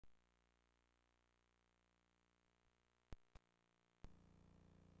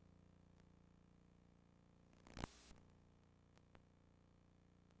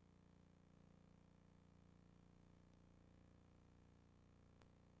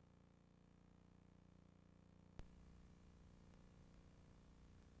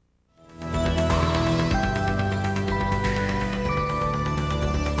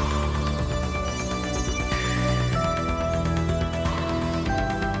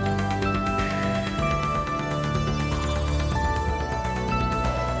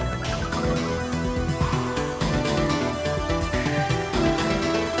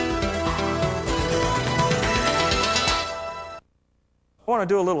want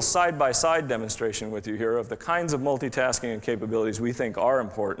to do a little side-by-side demonstration with you here of the kinds of multitasking and capabilities we think are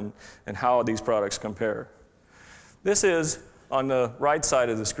important and how these products compare. This is, on the right side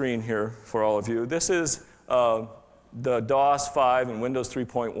of the screen here for all of you, this is the DOS 5 and Windows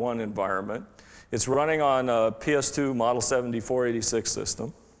 3.1 environment. It's running on a PS2 Model 7486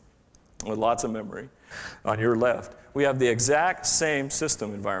 system with lots of memory. On your left, we have the exact same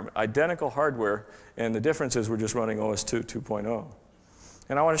system environment, identical hardware, and the difference is we're just running OS 2.0.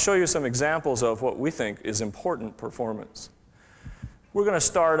 And I want to show you some examples of what we think is important performance. We're going to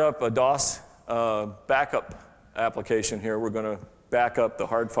start up a DOS backup application here. We're going to back up the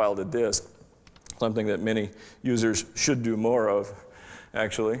hard file to disk, something that many users should do more of,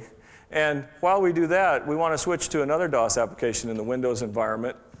 actually. And while we do that, we want to switch to another DOS application in the Windows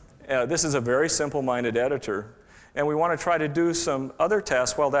environment. This is a very simple-minded editor. And we want to try to do some other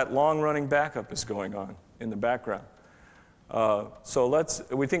tasks while that long-running backup is going on in the background. So I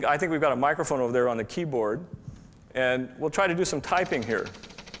think we've got a microphone over there on the keyboard. And we'll try to do some typing here.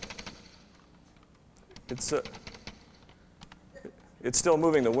 It's still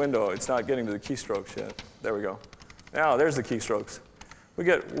moving the window. It's not getting to the keystrokes yet. There we go. Now, there's the keystrokes. We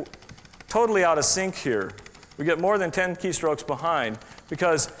get totally out of sync here. We get more than 10 keystrokes behind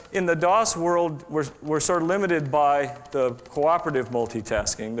because in the DOS world, we're sort of limited by the cooperative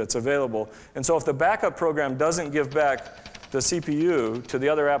multitasking that's available. And so if the backup program doesn't give back the CPU to the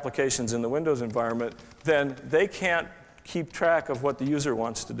other applications in the Windows environment, then they can't keep track of what the user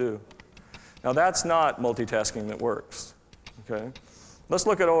wants to do. Now, that's not multitasking that works. Okay? Let's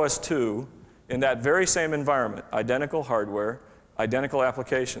look at OS 2 in that very same environment, identical hardware, identical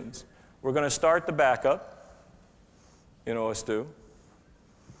applications. We're going to start the backup in OS 2.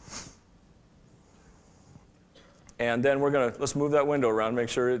 And then let's move that window around, make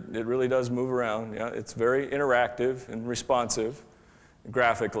sure it really does move around. Yeah, it's very interactive and responsive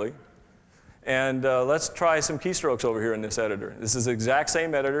graphically. And let's try some keystrokes over here in this editor. This is the exact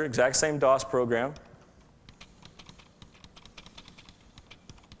same editor, exact same DOS program.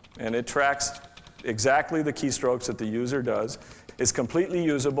 And it tracks exactly the keystrokes that the user does. It's completely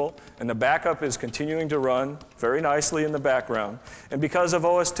usable, and the backup is continuing to run very nicely in the background. And because of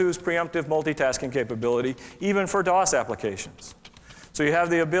OS 2's preemptive multitasking capability, even for DOS applications. So you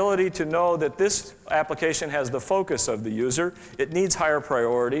have the ability to know that this application has the focus of the user. It needs higher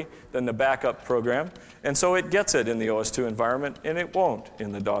priority than the backup program, and so it gets it in the OS 2 environment, and it won't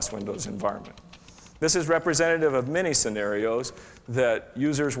in the DOS Windows environment. This is representative of many scenarios that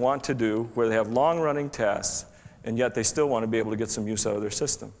users want to do where they have long-running tasks, and yet they still want to be able to get some use out of their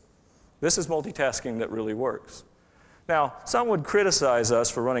system. This is multitasking that really works. Now, some would criticize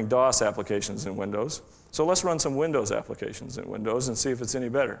us for running DOS applications in Windows, so let's run some Windows applications in Windows and see if it's any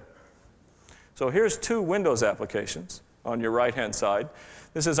better. So here's two Windows applications on your right-hand side.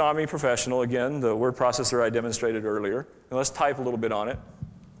 This is Omni Professional, again, the word processor I demonstrated earlier. And let's type a little bit on it.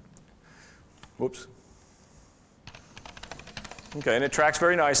 Whoops. Okay, and it tracks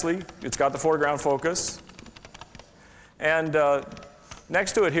very nicely. It's got the foreground focus. And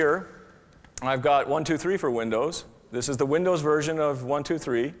next to it here, I've got 123 for Windows. This is the Windows version of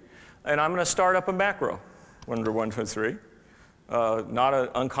 123. And I'm going to start up a macro under 123. Not an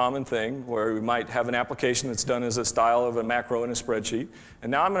uncommon thing where we might have an application that's done as a style of a macro in a spreadsheet.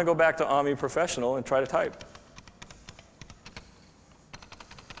 And now I'm going to go back to Omni Professional and try to type.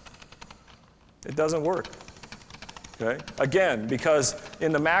 It doesn't work. Okay? Again, because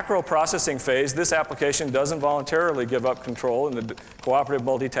in the macro processing phase, this application doesn't voluntarily give up control in the cooperative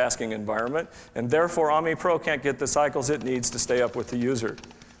multitasking environment, and therefore Omni Pro can't get the cycles it needs to stay up with the user.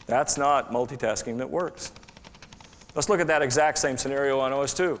 That's not multitasking that works. Let's look at that exact same scenario on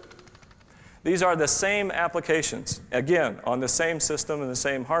OS 2. These are the same applications, again, on the same system and the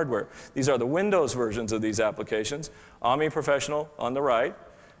same hardware. These are the Windows versions of these applications, Omni Professional on the right,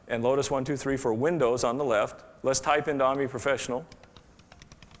 and Lotus 123 for Windows on the left. Let's type into Omni Professional.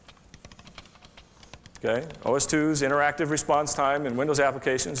 Okay, OS 2's interactive response time in Windows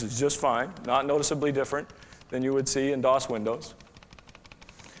applications is just fine, not noticeably different than you would see in DOS Windows.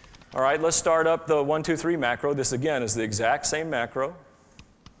 All right, let's start up the 123 macro. This, again, is the exact same macro.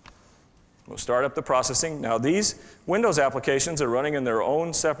 We'll start up the processing. Now, these Windows applications are running in their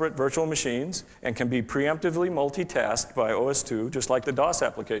own separate virtual machines and can be preemptively multitasked by OS 2, just like the DOS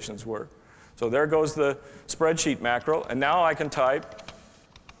applications were. So there goes the spreadsheet macro, and now I can type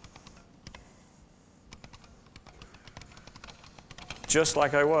just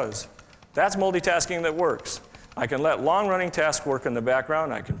like I was. That's multitasking that works. I can let long-running tasks work in the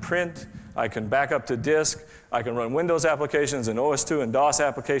background. I can print. I can back up to disk. I can run Windows applications and OS 2 and DOS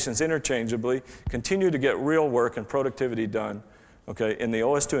applications interchangeably, continue to get real work and productivity done okay, in the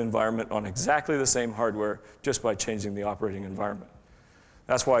OS2 environment on exactly the same hardware just by changing the operating environment.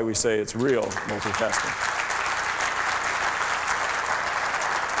 That's why we say it's real multitasking.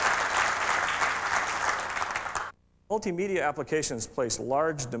 Multimedia applications place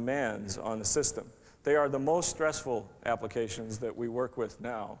large demands on the system. They are the most stressful applications that we work with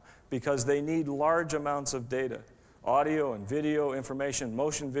now because they need large amounts of data. Audio and video information,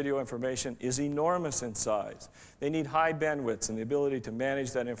 motion video information is enormous in size. They need high bandwidths and the ability to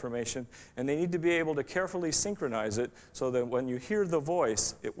manage that information, and they need to be able to carefully synchronize it so that when you hear the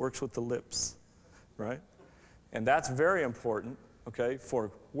voice, it works with the lips, right? And that's very important, okay,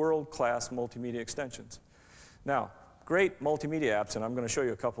 for world-class multimedia extensions. Now, great multimedia apps, and I'm going to show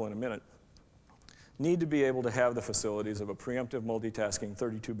you a couple in a minute, need to be able to have the facilities of a preemptive multitasking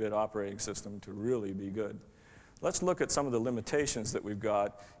 32-bit operating system to really be good. Let's look at some of the limitations that we've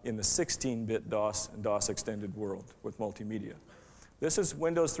got in the 16-bit DOS and DOS extended world with multimedia. This is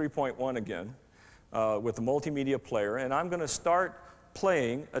Windows 3.1 again with the multimedia player, and I'm going to start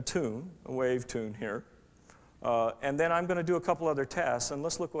playing a tune, a wave tune here, and then I'm going to do a couple other tasks, and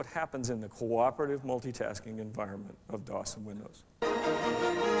let's look what happens in the cooperative multitasking environment of DOS and Windows.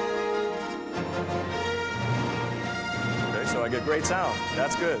 Okay, so I get great sound.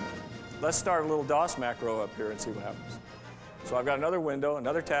 That's good. Let's start a little DOS macro up here and see what happens. So I've got another window,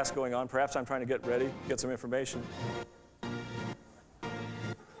 another task going on. Perhaps I'm trying to get ready, get some information.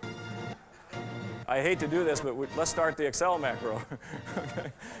 I hate to do this, but let's start the Excel macro.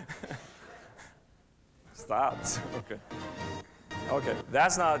 Okay. Stops. Okay. Okay.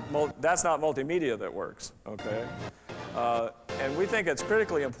 That's not multimedia that works. Okay. And we think it's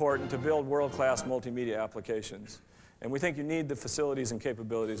critically important to build world-class multimedia applications. And we think you need the facilities and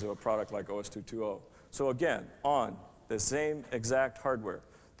capabilities of a product like OS 2.2.0. So again, on the same exact hardware,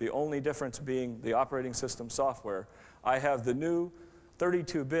 the only difference being the operating system software, I have the new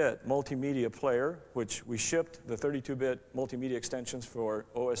 32-bit multimedia player, which we shipped the 32-bit multimedia extensions for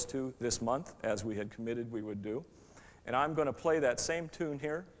OS 2 this month, as we had committed we would do. And I'm going to play that same tune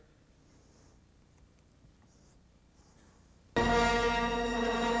here.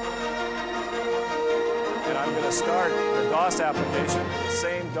 And I'm going to start the DOS application, the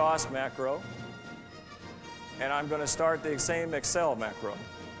same DOS macro. And I'm going to start the same Excel macro.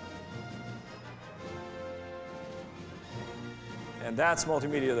 And that's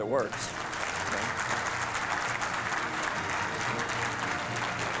multimedia that works. Okay?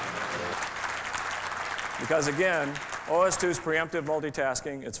 Because again, OS 2's preemptive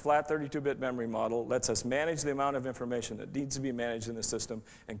multitasking, its flat 32-bit memory model, lets us manage the amount of information that needs to be managed in the system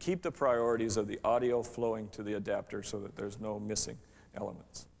and keep the priorities of the audio flowing to the adapter so that there's no missing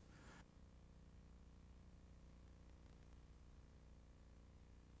elements.